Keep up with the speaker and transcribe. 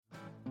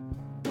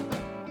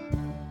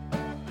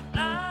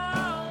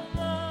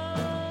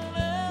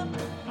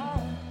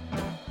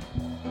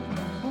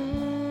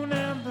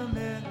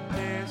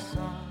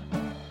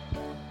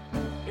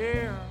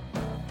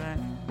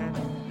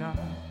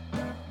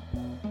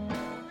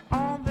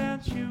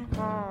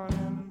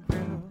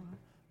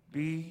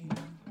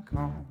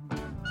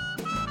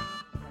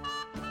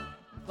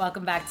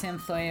Welcome back to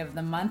Employee of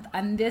the Month.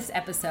 On this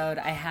episode,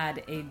 I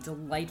had a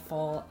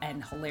delightful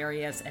and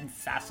hilarious and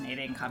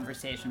fascinating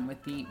conversation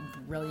with the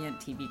brilliant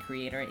TV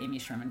creator, Amy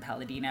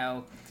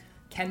Sherman-Palladino.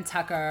 Ken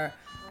Tucker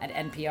at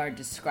NPR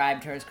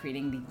described her as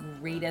creating the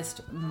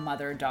greatest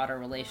mother-daughter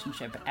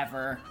relationship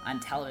ever on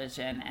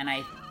television. And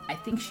I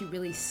think she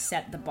really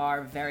set the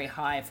bar very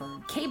high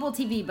for cable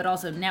TV, but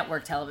also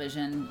network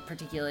television,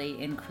 particularly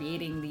in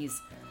creating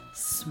these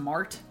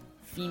smart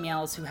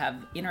females who have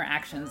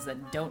interactions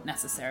that don't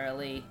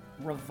necessarily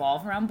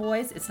revolve around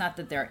boys. It's not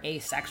that they're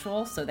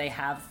asexual, so they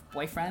have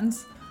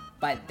boyfriends,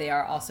 but they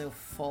are also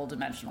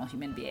full-dimensional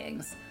human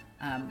beings,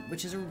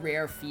 which is a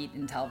rare feat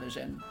in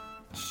television.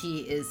 She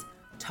is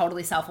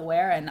totally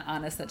self-aware and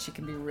honest that she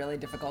can be really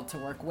difficult to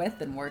work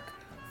with and work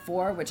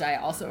for, which I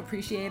also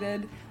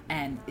appreciated,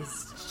 and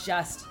is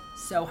just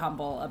so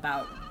humble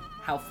about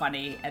how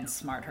funny and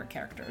smart her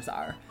characters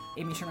are.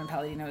 Amy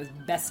Sherman-Palladino is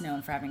best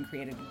known for having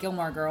created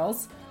Gilmore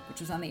Girls, which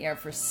was on the air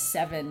for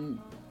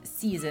 7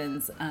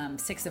 seasons,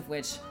 6 of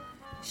which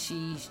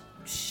she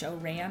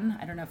show-ran.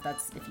 I don't know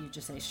if you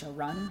just say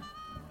show-run,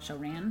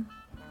 show-ran,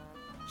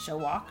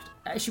 show-walked.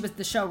 She was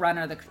the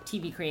showrunner, the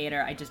TV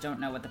creator. I just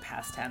don't know what the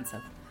past tense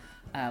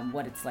of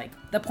what it's like.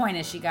 The point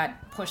is she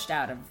got pushed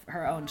out of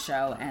her own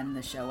show, and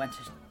the show went to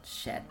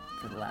shit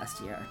for the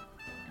last year.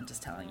 I'm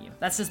just telling you.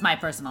 That's just my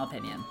personal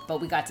opinion.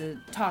 But we got to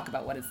talk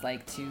about what it's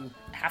like to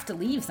have to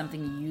leave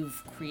something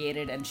you've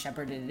created and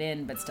shepherded it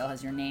in, but still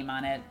has your name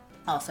on it.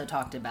 Also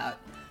talked about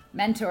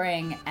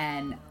mentoring,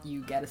 and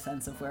you get a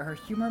sense of where her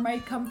humor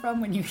might come from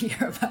when you hear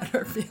about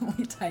her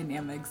family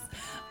dynamics.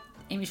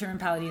 Amy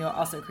Sherman-Palladino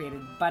also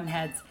created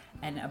Bunheads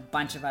and a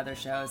bunch of other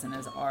shows and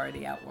is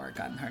already at work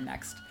on her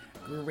next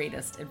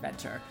greatest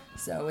adventure.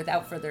 So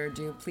without further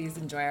ado, please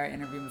enjoy our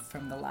interview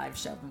from the live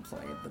show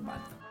Employee of the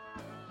Month.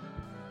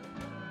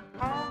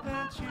 All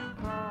that you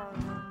call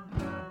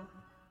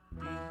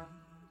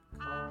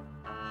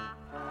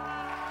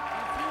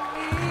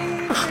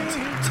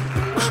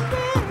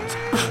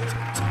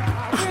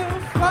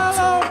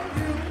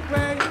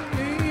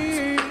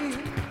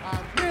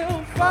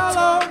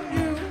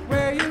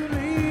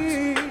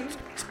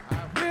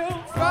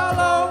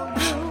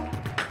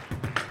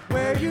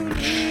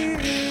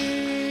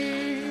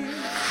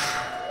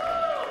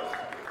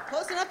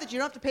you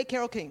don't have to pay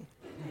Carole King.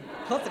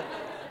 Close it.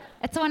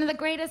 It's one of the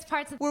greatest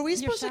parts of your show. Were we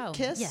supposed to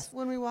kiss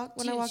when I walked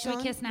on? Should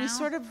we kiss now? We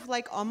sort of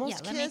like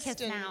almost kissed. Yeah, let me kiss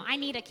now. I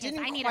need a kiss.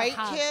 Didn't I need quite a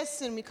hug.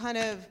 Kiss, and we kind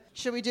of.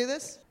 Should we do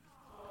this?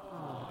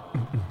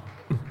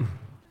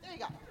 There you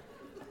go.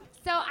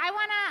 So I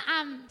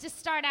want to just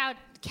start out.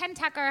 Ken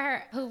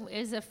Tucker, who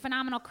is a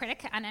phenomenal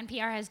critic on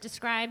NPR, has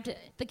described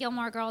the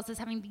Gilmore Girls as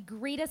having the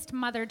greatest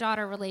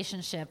mother-daughter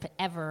relationship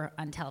ever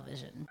on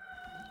television.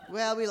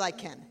 Well, we like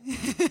Ken.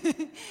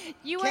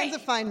 Ken's a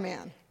fine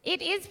man.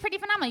 It is pretty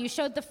phenomenal. You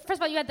showed first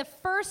of all, you had the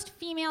first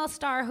female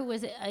star who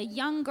was a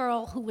young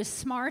girl who was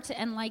smart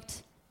and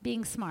liked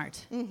being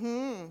smart.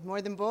 Mm-hmm.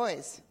 More than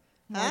boys.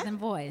 More than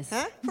boys.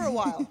 Huh? For a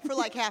while. For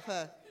like half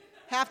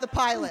the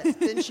pilot.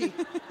 Then she,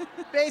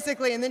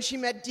 basically, and then she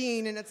met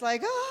Dean, and it's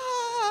like,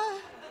 ah.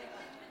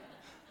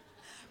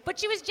 But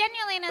she was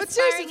genuinely an But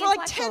aspiring seriously, for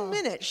like 10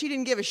 minutes, she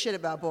didn't give a shit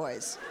about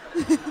boys.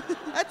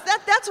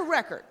 That's a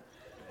record.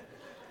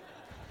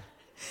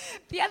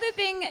 The other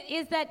thing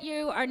is that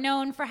you are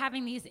known for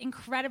having these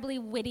incredibly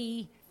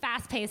witty,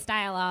 fast-paced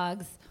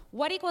dialogues.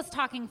 What equals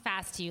talking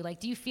fast to you? Like,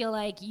 do you feel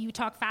like you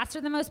talk faster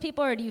than most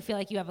people, or do you feel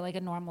like you have like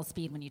a normal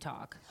speed when you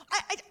talk?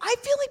 I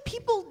feel like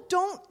people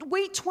don't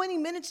wait 20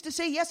 minutes to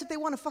say yes if they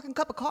want a fucking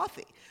cup of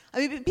coffee.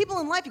 I mean, people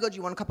in life, you go, do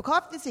you want a cup of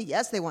coffee? They say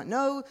yes. They want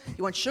no.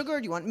 You want sugar?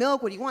 Do you want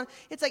milk? What do you want?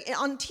 It's like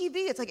on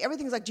TV, it's like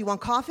everything's like, do you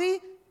want coffee?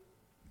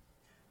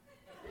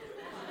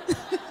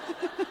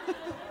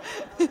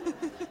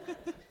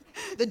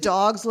 The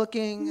dog's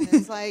looking, and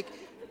it's like,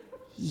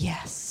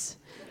 yes.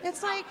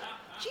 It's like,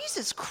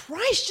 Jesus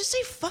Christ, just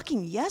say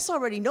fucking yes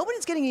already.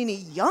 Nobody's getting any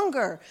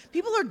younger.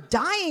 People are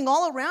dying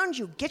all around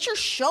you. Get your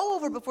show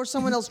over before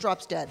someone else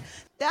drops dead.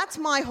 That's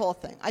my whole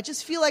thing. I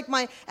just feel like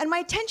my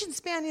attention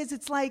span is,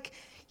 it's like,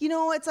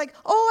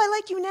 oh, I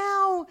like you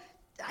now.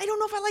 I don't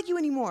know if I like you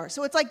anymore.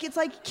 So it's like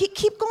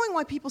keep going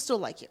while people still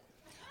like you.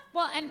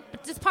 Well, and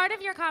does part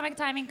of your comic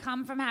timing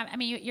come from having? I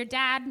mean, your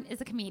dad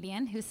is a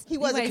comedian. He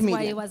was a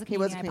comedian. He was a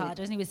comedian. I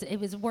apologize. And he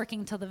was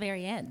working till the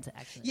very end,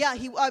 actually. Yeah,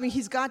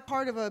 he's got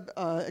part of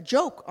a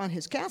joke on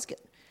his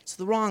casket. It's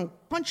the wrong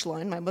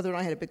punchline. My mother and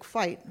I had a big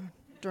fight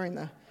during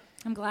the.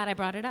 I'm glad I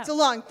brought it up. It's a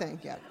long thing,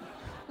 yeah.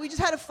 We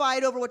just had a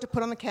fight over what to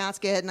put on the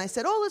casket, and I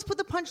said, oh, let's put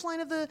the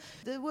punchline of the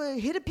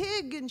hit a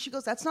pig, and she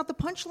goes, that's not the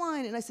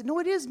punchline, and I said, no,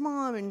 it is,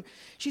 Mom, and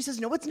she says,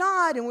 no, it's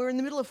not, and we're in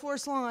the middle of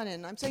Forest Lawn,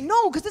 and I'm saying,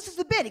 no, because this is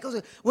the bit. He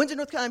goes, Windsor,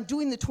 North Carolina, I'm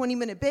doing the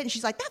 20-minute bit, and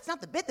she's like, that's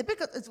not the bit,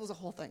 it was a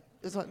whole thing.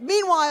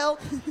 Meanwhile,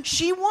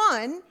 she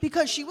won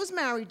because she was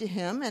married to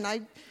him, and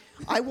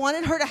I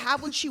wanted her to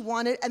have what she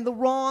wanted, and the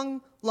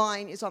wrong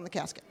line is on the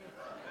casket.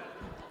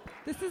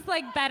 This is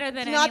like better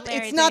than any It's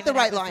Larry not the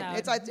David right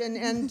episode.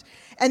 line.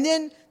 And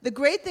then the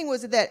great thing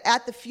was that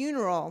at the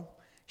funeral,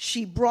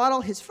 she brought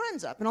all his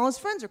friends up, and all his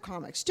friends are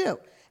comics too.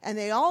 and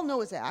they all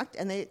know his act,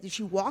 and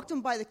she walked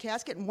them by the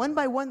casket, and one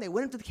by one they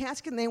went up to the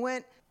casket and they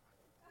went,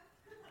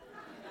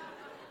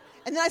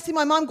 and then I see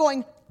my mom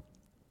going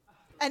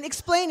and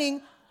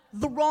explaining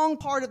the wrong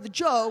part of the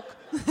joke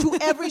to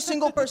every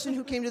single person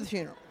who came to the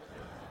funeral.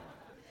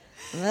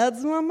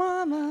 That's my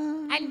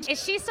mama. And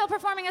is she still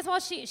performing as well?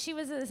 She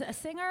was a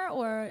singer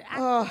or actor?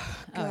 Oh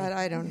God,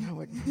 I don't know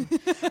what.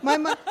 My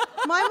mother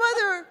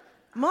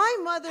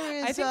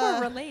is. I think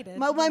we're related.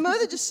 My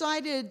mother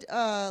decided in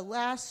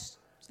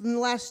the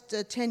last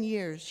 10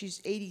 years,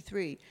 she's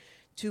 83,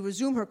 to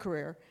resume her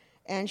career,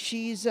 and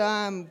she's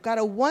got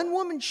a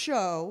one-woman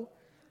show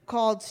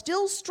called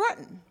Still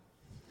Struttin'.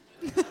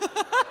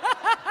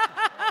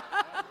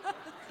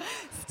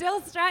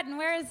 Still Struttin'.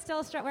 Where is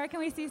Still Struttin'? Where can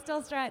we see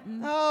Still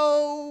Struttin'?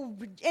 Oh,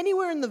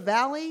 anywhere in the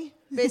valley.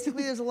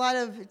 Basically, there's a lot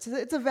of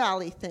it's a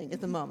valley thing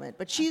at the moment.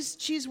 But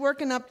she's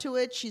working up to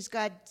it. She's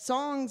got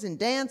songs and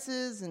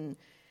dances and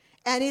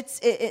it's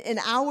an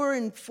hour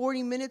and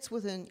 40 minutes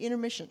with an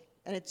intermission,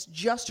 and it's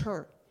just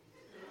her.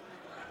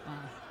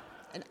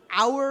 An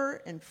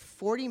hour and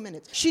 40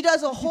 minutes. She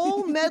does a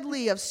whole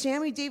medley of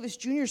Sammy Davis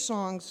Jr.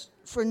 songs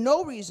for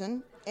no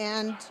reason,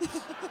 and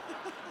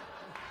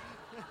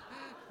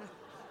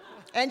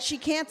she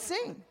can't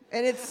sing.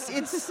 And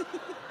it's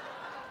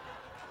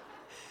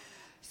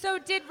So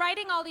did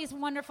writing all these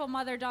wonderful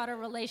mother-daughter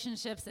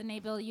relationships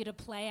enable you to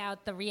play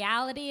out the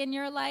reality in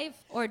your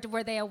life? Or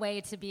were they a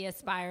way to be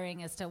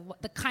aspiring as to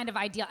the kind of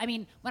ideal? I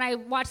mean, when I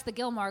watch the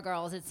Gilmore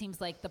Girls, it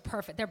seems like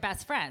they're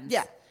best friends.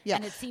 Yeah.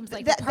 And it seems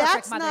like the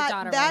perfect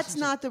mother-daughter relationship. That's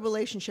not the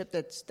relationship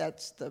it's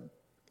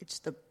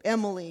the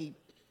Emily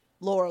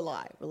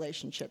Lorelai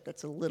relationship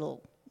that's a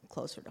little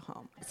closer to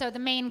home. So the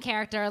main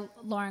character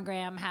Lauren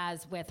Graham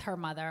has with her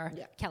mother,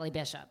 Kelly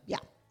Bishop. Yeah.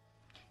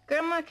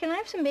 Grandma, can I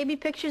have some baby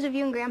pictures of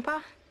you and Grandpa?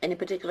 Any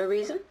particular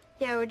reason?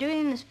 Yeah, we're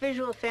doing this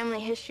visual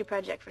family history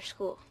project for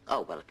school.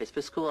 Oh, well, if it's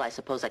for school, I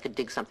suppose I could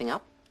dig something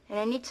up. And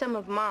I need some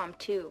of Mom,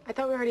 too. I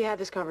thought we already had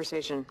this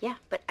conversation. Yeah,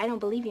 but I don't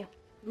believe you.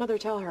 Mother,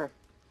 tell her.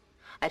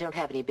 I don't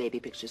have any baby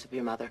pictures of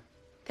your mother.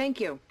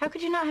 Thank you. How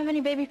could you not have any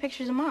baby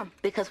pictures of Mom?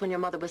 Because when your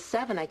mother was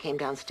 7, I came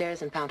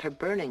downstairs and found her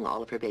burning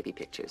all of her baby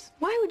pictures.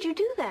 Why would you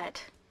do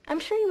that? I'm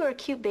sure you were a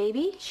cute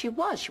baby. She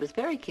was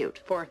very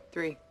cute. 4,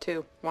 3,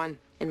 2, 1.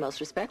 In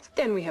most respects.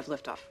 Then we have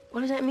liftoff.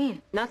 What does that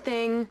mean?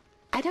 Nothing.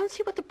 I don't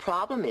see what the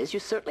problem is. You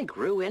certainly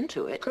grew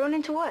into it. Grown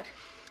into what?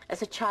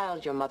 As a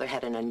child, your mother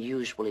had an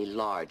unusually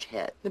large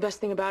head. The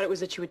best thing about it was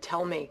that she would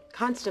tell me,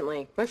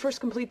 constantly. My first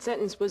complete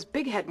sentence was,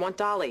 "Big head, want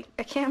Dolly."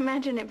 I can't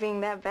imagine it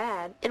being that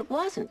bad. It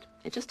wasn't.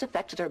 It just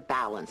affected her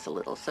balance a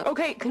little, so...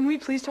 Okay, can we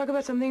please talk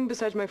about something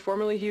besides my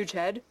formerly huge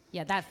head?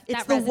 Yeah, that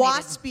It's the resonated.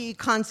 waspy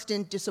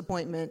constant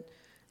disappointment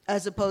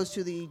as opposed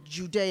to the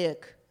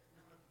Judaic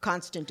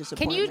constant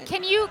disappointment.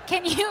 Can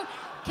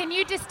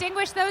you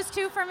distinguish those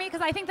two for me?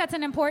 Because I think that's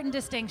an important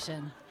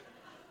distinction.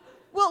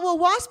 Well,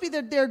 waspy,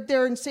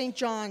 they're in St.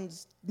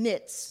 John's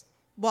knits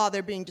while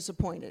they're being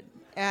disappointed,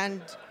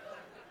 and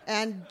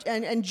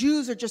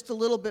Jews are just a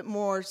little bit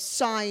more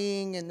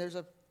sighing, and there's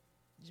a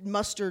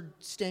mustard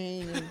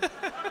stain and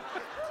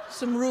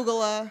some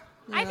rugula.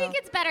 I think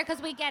it's better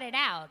because we get it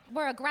out.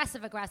 We're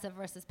aggressive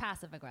versus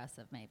passive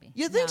aggressive, maybe.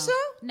 You think so?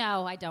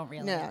 No, I don't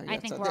really. No, I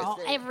think we're all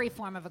every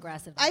form of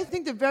aggressive. I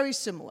think they're very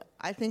similar.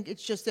 I think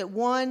it's just that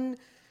one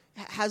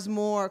has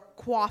more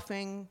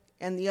quaffing,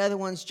 and the other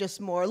one's just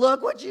more,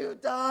 look what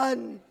you've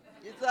done.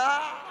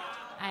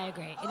 I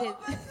agree. It is.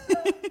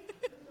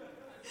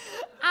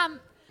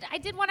 I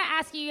did want to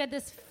ask you, you had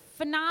this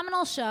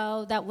phenomenal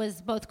show that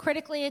was both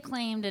critically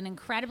acclaimed and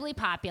incredibly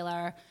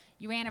popular.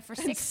 You ran it for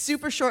It's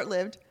super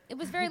short-lived. It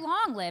was very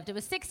long-lived. It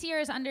was 6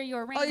 years under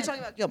your reign. Oh, you're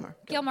talking about Gilmore.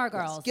 Gilmore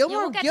Girls. Yes.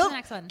 We'll get to the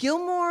next one.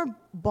 Gilmore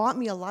bought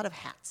me a lot of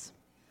hats.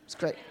 It's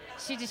great.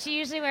 She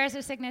usually wears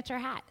her signature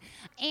hat.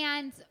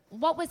 And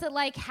what was it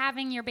like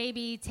having your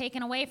baby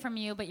taken away from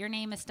you, but your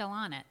name is still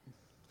on it?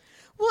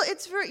 Well,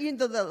 it's very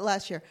the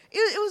last year.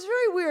 It was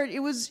very weird. It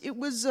was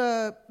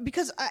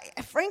because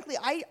frankly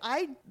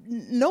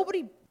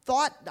nobody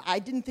thought, I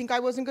didn't think I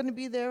wasn't going to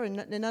be there,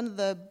 and none of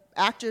the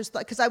actors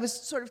thought, because I was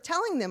sort of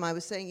telling them, I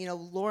was saying,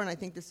 Lauren, I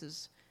think this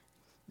is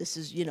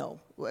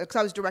because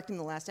I was directing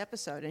the last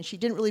episode, and she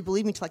didn't really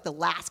believe me till like the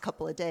last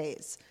couple of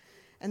days,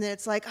 and then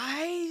it's like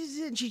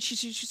she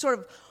sort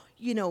of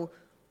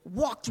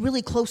walked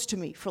really close to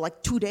me for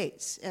like 2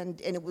 days,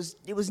 and it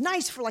was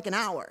nice for like an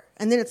hour,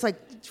 and then it's like,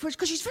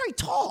 because she's very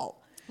tall.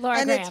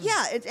 Laura Graham.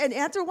 And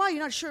after a while, you're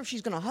not sure if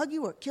she's going to hug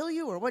you or kill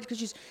you or what, because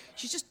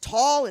she's just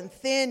tall and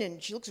thin,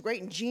 and she looks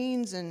great in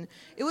jeans, and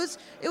it was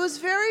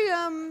very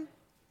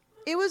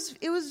it was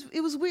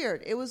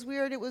weird. It was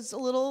weird. It was a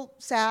little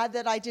sad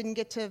that I didn't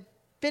get to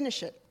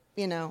finish it.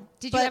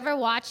 Did you ever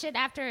watch it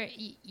after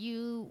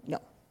you?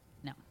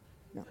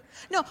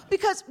 No,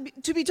 because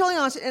to be totally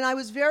honest, and I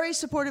was very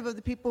supportive of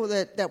the people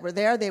that were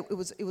there. It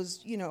was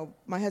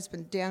my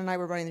husband Dan and I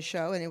were running the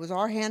show, and it was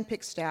our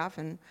hand-picked staff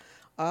and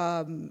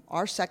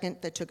our second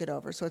that took it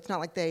over. So it's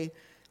not like they,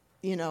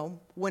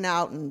 went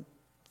out and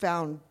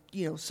found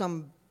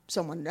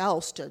someone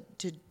else to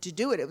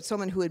do it. It was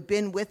someone who had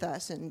been with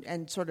us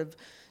and sort of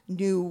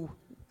knew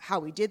how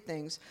we did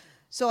things.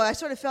 So I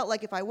sort of felt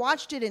like if I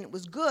watched it and it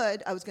was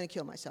good, I was going to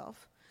kill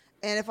myself.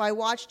 And if I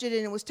watched it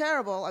and it was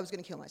terrible, I was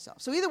going to kill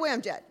myself. So either way,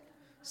 I'm dead.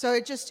 So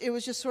it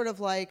was just sort of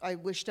like I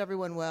wished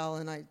everyone well,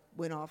 and I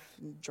went off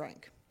and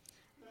drank.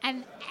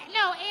 And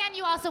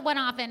you also went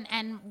off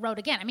and wrote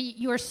again. I mean,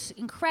 you are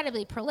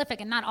incredibly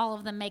prolific, and not all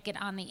of them make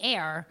it on the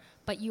air,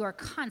 but you are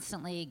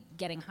constantly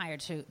getting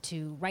hired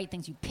to write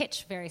things. You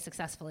pitch very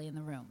successfully in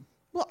the room.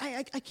 Well,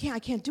 I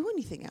can't do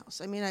anything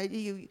else. I mean,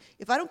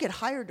 if I don't get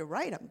hired to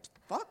write, I'm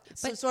fucked.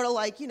 It's sort of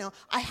like,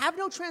 I have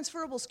no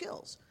transferable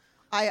skills.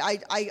 I'm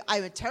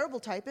a terrible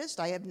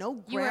typist. I have no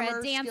grammar skills. You were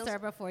a dancer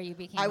before you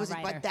became a writer.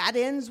 But that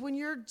ends when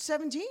you're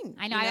 17.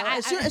 I know.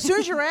 As soon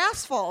as your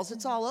ass falls,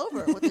 it's all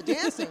over with the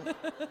dancing.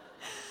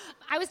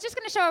 I was just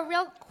going to show a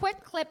real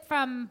quick clip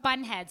from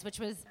Bunheads, which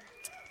was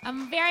a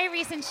very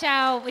recent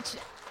show, which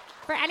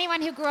for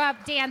anyone who grew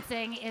up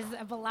dancing is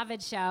a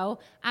beloved show.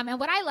 And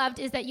what I loved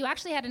is that you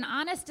actually had an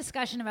honest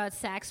discussion about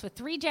sex with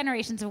 3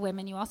 generations of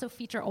women. You also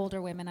feature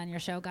older women on your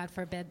show. God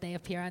forbid they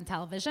appear on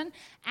television.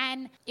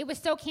 And it was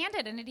so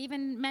candid, and it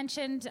even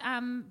mentioned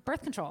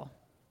birth control.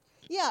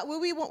 Yeah,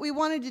 well, we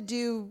wanted to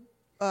do,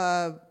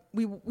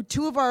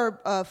 2 of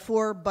our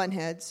 4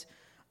 bunheads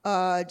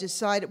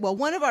decided, well,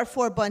 one of our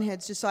 4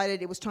 bunheads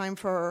decided it was time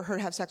for her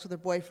to have sex with her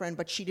boyfriend,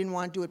 but she didn't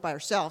want to do it by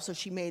herself, so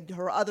she made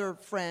her other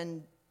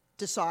friend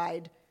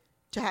decide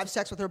to have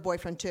sex with her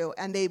boyfriend too,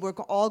 and they were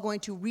all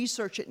going to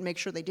research it and make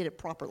sure they did it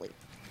properly.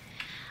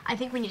 I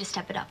think we need to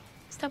step it up.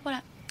 Step what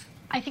up?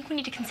 I think we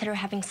need to consider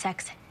having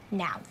sex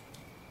now.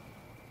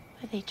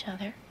 With each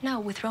other? No,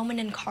 with Roman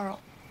and Carl.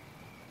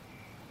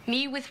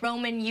 Me with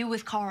Roman, you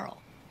with Carl.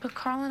 But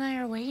Carl and I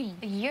are waiting.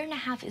 A year and a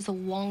half is a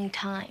long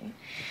time.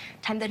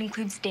 Time that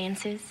includes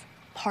dances,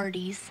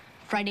 parties,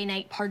 Friday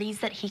night parties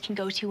that he can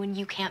go to and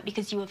you can't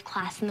because you have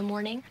class in the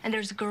morning, and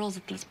there's girls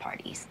at these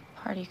parties.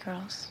 Party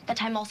girls. That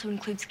time also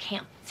includes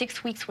camp,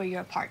 6 weeks where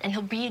you're apart, and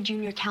he'll be a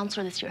junior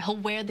counselor this year. He'll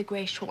wear the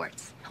gray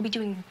shorts. He'll be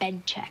doing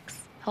bed checks.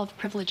 He'll have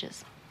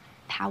privileges,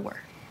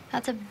 power.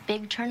 That's a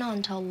big turn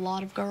on to a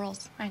lot of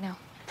girls. I know.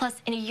 Plus,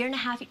 in a year and a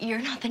half, you're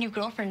not the new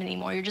girlfriend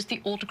anymore. You're just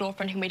the old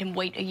girlfriend who made him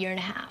wait a year and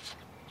a half.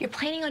 You're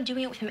planning on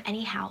doing it with him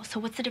anyhow,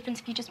 so what's the difference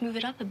if you just move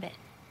it up a bit?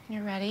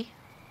 You're ready?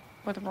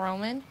 With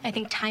Roman? I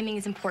think timing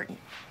is important.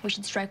 We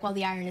should strike while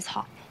the iron is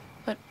hot.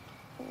 But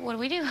what do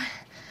we do?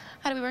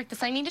 How do we work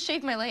this? I need to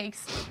shave my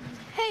legs.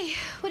 Hey,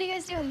 what are you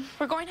guys doing?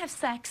 We're going to have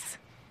sex.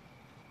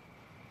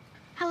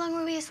 How long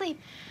were we asleep?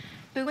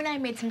 Boo and I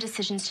made some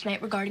decisions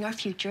tonight regarding our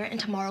future, and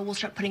tomorrow we'll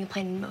start putting a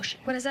plan in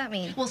motion. What does that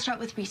mean? We'll start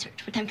with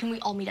research. What time can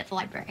we all meet at the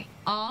library?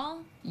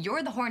 All?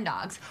 You're the horn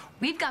dogs.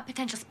 We've got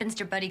potential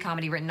spinster buddy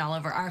comedy written all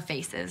over our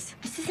faces.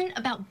 This isn't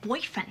about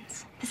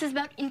boyfriends. This is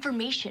about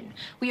information.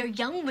 We are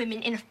young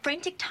women in a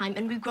frantic time,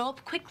 and we grow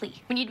up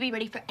quickly. We need to be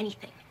ready for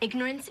anything.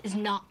 Ignorance is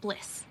not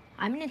bliss.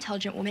 I'm an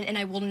intelligent woman, and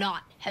I will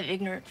not have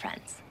ignorant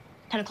friends.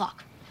 10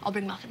 o'clock. I'll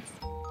bring muffins.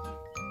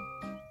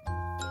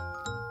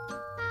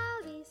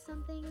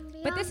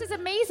 But this is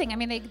amazing. I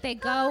mean, they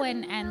go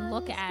and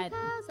look at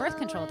birth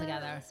control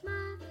together.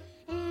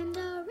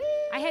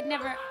 I had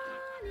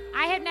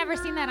never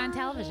seen that on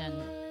television.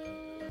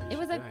 It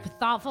was a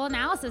thoughtful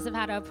analysis of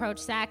how to approach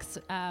sex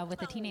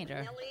with a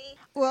teenager.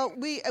 Well,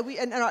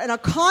 and our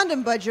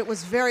condom budget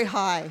was very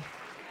high.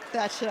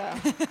 That show.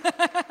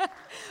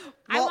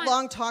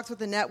 Long talks with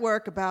the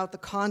network about the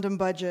condom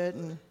budget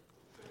and.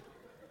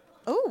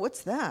 Oh,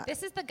 what's that?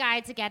 This is the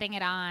Guide to Getting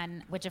It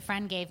On, which a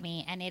friend gave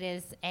me, and it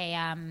is a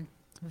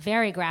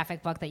very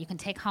graphic book that you can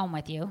take home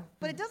with you.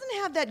 But it doesn't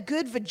have that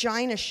good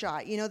vagina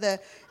shot. You know, the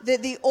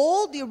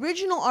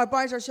original Our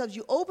Bodies, Ourselves,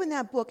 you open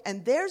that book,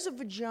 and there's a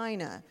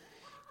vagina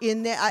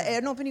in there. I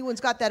don't know if anyone's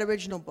got that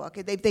original book.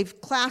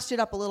 They've classed it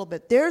up a little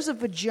bit. There's a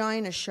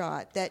vagina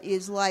shot that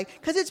is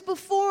like, because it's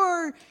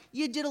before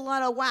you did a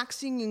lot of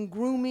waxing and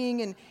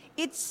grooming, and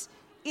it's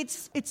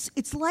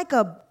like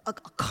a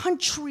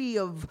country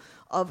of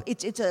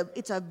it's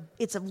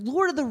a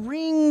Lord of the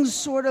Rings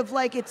sort of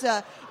like it's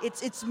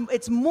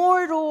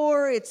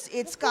Mordor. It's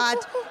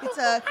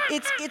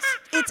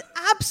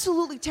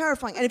absolutely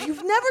terrifying. And if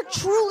you've never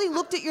truly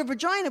looked at your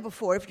vagina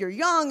before, if you're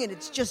young and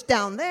it's just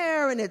down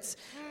there and it's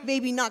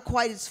maybe not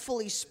quite as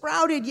fully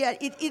sprouted yet,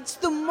 it's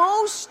the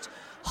most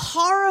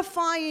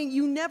horrifying.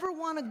 You never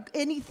want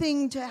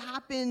anything to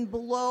happen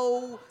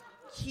below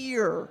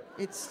here.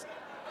 It's.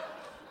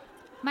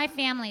 My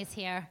family's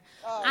here.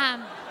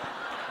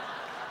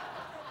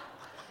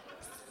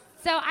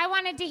 So I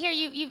wanted to hear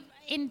you.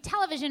 In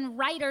television,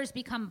 writers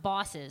become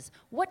bosses.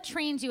 What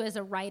trains you as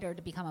a writer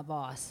to become a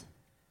boss?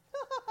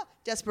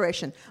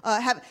 Desperation.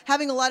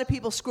 Having a lot of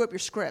people screw up your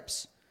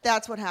scripts.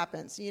 That's what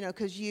happens,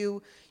 because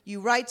you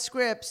write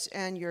scripts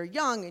and you're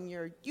young and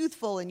you're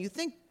youthful and you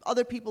think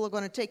other people are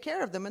going to take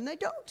care of them, and they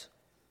don't.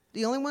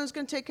 The only one who's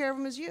going to take care of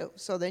them is you.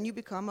 So then you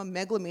become a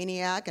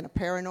megalomaniac and a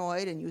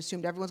paranoid, and you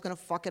assume everyone's going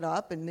to fuck it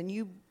up, and then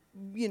you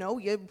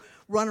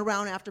run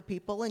around after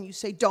people and you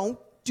say, don't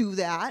do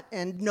that,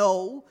 and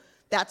no,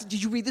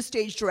 did you read the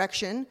stage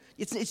direction?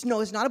 It's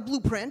not a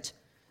blueprint.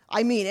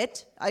 I mean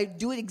it. I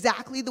do it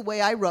exactly the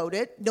way I wrote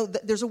it. No,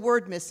 there's a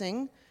word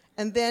missing,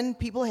 And then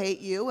people hate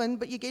you,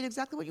 but you get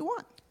exactly what you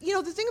want. You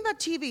know, the thing about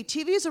TV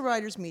is a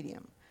writer's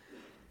medium.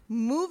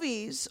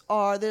 Movies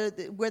are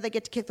where they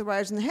get to kick the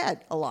writers in the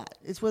head a lot.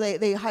 It's where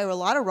they hire a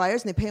lot of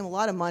writers and they pay them a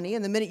lot of money,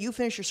 and the minute you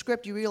finish your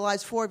script, you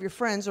realize 4 of your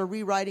friends are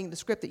rewriting the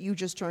script that you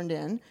just turned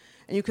in,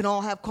 and you can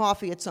all have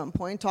coffee at some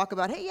point and talk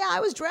about, hey, yeah,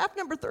 I was draft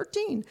number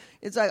 13.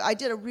 It's like, I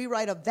did a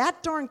rewrite of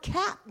That Darn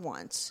Cat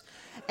once.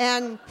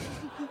 And,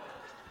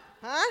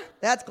 huh?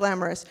 That's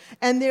glamorous.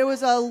 And there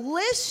was a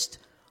list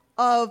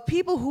of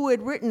people who had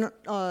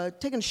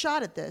taken a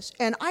shot at this,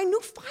 and I knew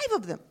 5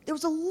 of them. There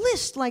was a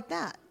list like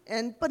that.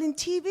 But in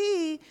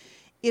TV,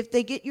 if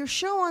they get your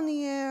show on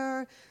the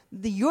air,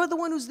 you're the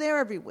one who's there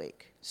every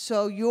week.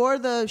 So you're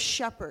the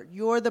shepherd.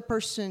 You're the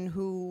person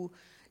who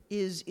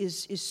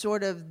is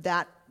sort of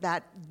that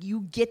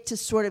you get to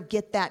sort of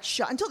get that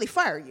shot until they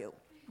fire you,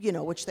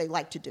 which they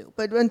like to do.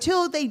 But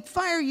until they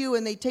fire you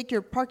and they take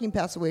your parking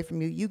pass away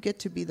from you, you get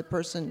to be the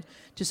person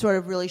to sort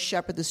of really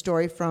shepherd the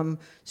story from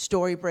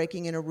story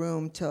breaking in a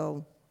room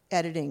to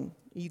editing.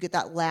 You get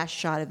that last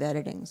shot of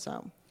editing,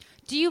 so...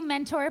 Do you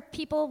mentor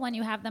people when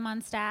you have them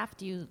on staff?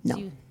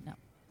 No.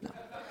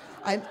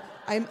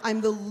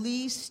 I'm the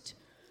least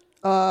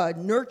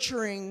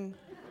nurturing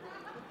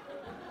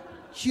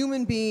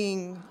human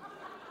being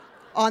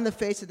on the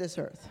face of this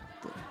earth.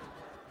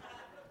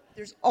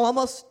 There's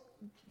almost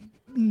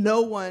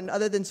no one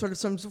other than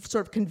some sort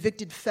of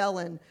convicted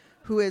felon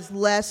who is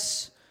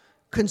less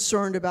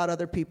concerned about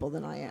other people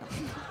than I am.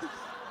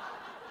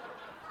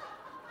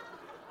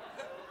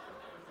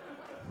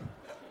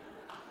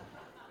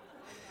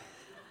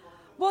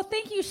 Well,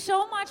 thank you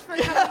so much for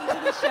coming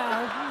to the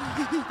show.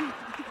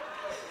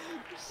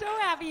 So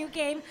happy you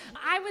came.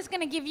 I was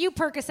going to give you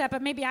Percocet,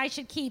 but maybe I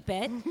should keep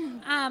it.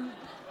 I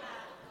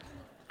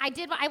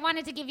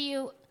wanted to give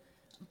you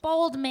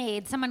Bold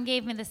Maid. Someone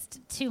gave me this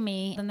to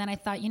me, and then I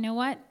thought, you know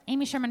what?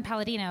 Amy Sherman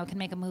Palladino can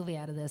make a movie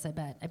out of this, I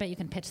bet. I bet you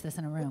can pitch this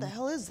in a room. What the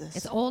hell is this?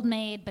 It's Old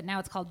Maid, but now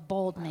it's called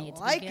Bold Maid.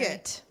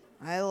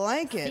 I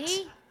like it.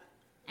 See?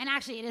 And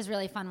actually, it is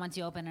really fun once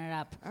you open it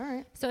up. All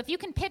right. So if you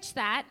can pitch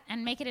that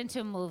and make it into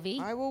a movie.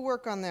 I will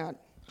work on that.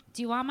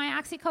 Do you want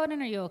my oxycodone,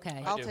 or are you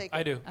okay? I'll take it.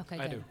 I do. Okay,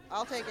 I good. do.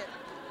 I'll take it.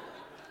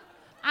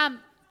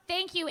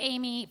 Thank you,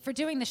 Amy, for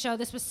doing the show.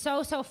 This was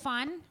so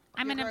fun.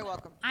 You're very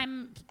welcome.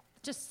 I'm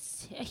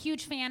just a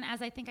huge fan,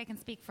 as I think I can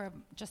speak for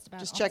just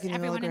about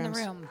everyone in the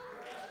room.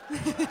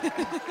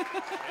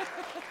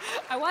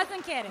 I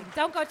wasn't kidding.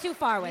 Don't go too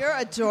far with it. You're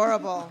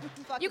adorable.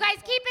 You guys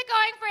keep it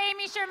going for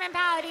Amy Sherman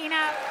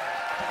Palladino.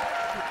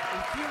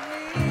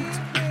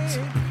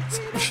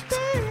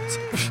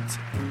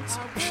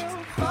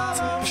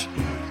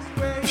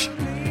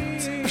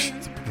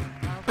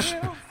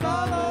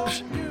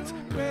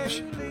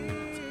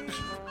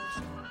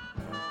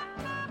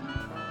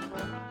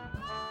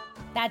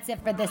 That's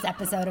it for this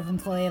episode of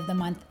Employee of the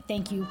Month.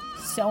 Thank you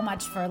so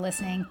much for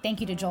listening.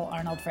 Thank you to Joel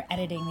Arnold for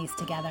editing these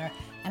together.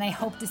 And I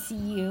hope to see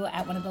you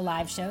at one of the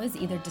live shows,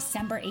 either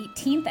December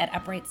 18th at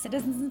Upright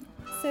Citizens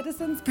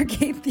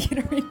Brigade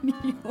Theater in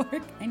New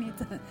York. I need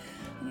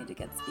to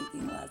get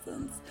speaking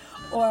lessons.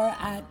 Or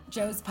at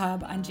Joe's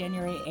Pub on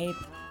January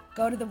 8th.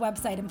 Go to the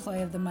website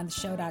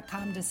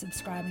employeeofthemonthshow.com to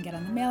subscribe and get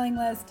on the mailing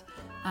list,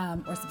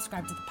 or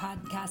subscribe to the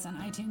podcast on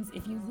iTunes.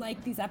 If you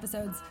like these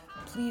episodes,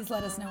 please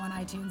let us know on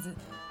iTunes.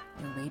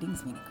 Your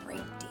ratings mean a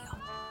great deal.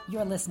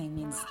 Your listening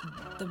means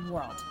the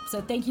world. So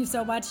thank you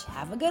so much.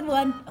 Have a good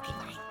one. Okay,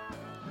 bye.